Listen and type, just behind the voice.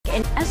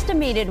An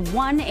estimated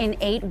 1 in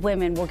 8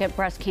 women will get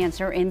breast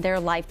cancer in their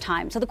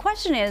lifetime. So the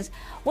question is,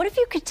 what if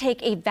you could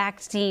take a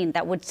vaccine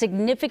that would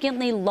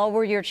significantly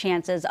lower your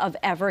chances of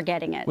ever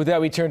getting it? With that,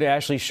 we turn to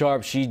Ashley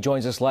Sharp. She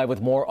joins us live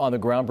with more on the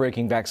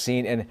groundbreaking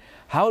vaccine and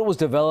how it was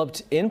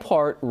developed in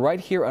part right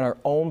here in our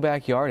own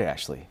backyard,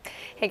 Ashley.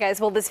 Hey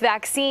guys, well, this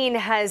vaccine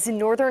has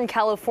Northern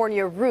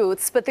California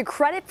roots, but the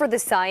credit for the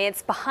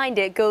science behind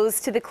it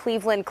goes to the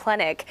Cleveland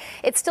Clinic.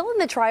 It's still in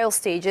the trial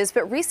stages,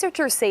 but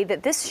researchers say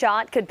that this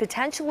shot could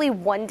potentially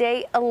one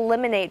day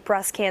eliminate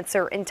breast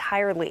cancer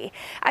entirely.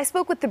 I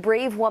spoke with the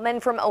brave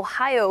woman from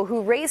Ohio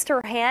who raised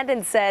her hand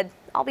and said,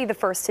 "I'll be the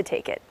first to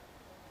take it."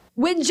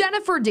 When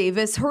Jennifer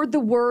Davis heard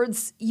the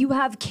words, "You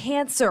have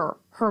cancer,"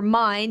 her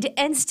mind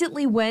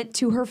instantly went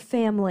to her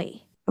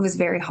family. It was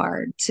very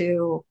hard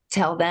to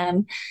tell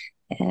them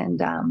and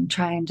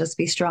try and just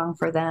be strong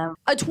for them.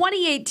 A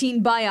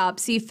 2018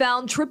 biopsy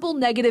found triple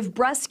negative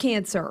breast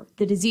cancer,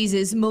 the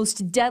disease's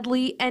most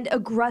deadly and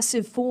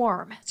aggressive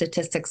form.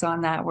 Statistics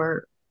on that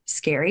were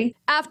scary.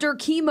 After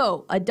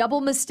chemo, a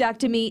double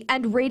mastectomy,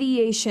 and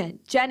radiation,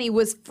 Jenny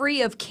was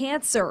free of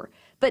cancer,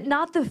 but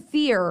not the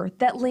fear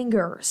that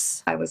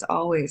lingers. I was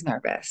always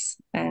nervous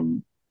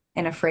and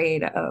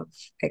afraid of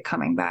it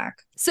coming back.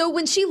 So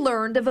when she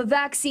learned of a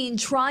vaccine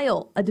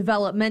trial, a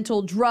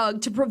developmental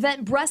drug to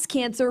prevent breast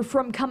cancer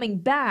from coming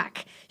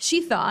back, she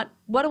thought,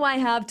 what do I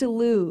have to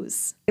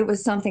lose? It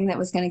was something that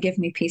was going to give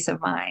me peace of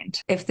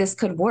mind. If this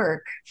could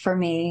work for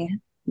me,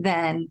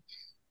 then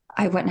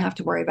I wouldn't have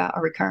to worry about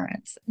a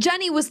recurrence.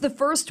 Jenny was the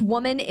first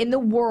woman in the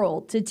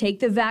world to take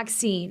the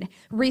vaccine,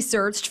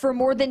 researched for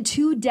more than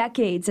 2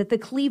 decades at the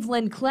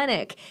Cleveland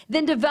Clinic,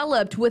 then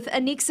developed with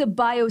Anixa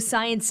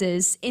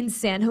Biosciences in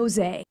San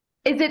Jose.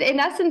 Is it in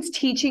essence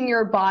teaching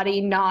your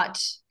body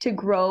not to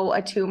grow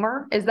a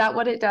tumor? Is that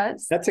what it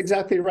does? That's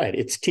exactly right.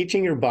 It's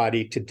teaching your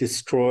body to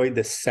destroy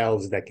the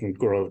cells that can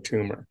grow a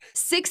tumor.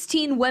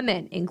 16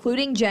 women,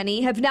 including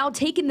Jenny, have now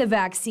taken the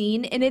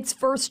vaccine in its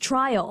first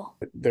trial.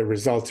 The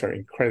results are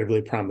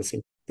incredibly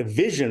promising. The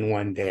vision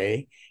one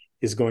day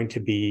is going to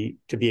be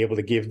able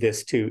to give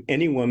this to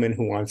any woman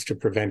who wants to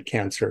prevent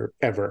cancer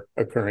ever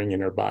occurring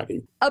in her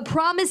body. A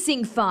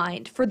promising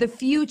find for the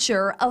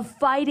future of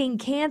fighting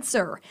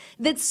cancer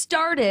that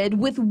started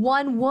with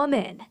one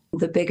woman.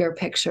 The bigger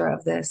picture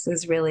of this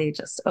is really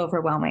just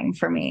overwhelming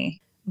for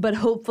me. But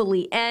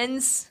hopefully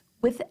ends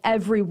with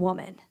every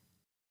woman.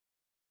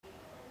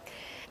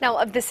 Now,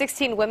 of the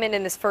 16 women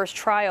in this first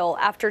trial,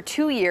 after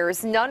 2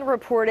 years, none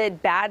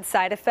reported bad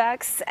side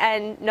effects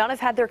and none have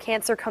had their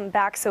cancer come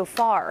back so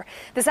far.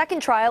 The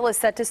second trial is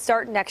set to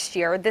start next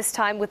year, this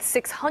time with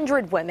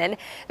 600 women.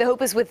 The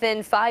hope is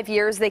within 5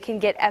 years they can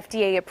get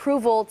FDA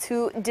approval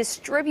to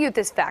distribute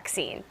this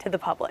vaccine to the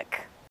public.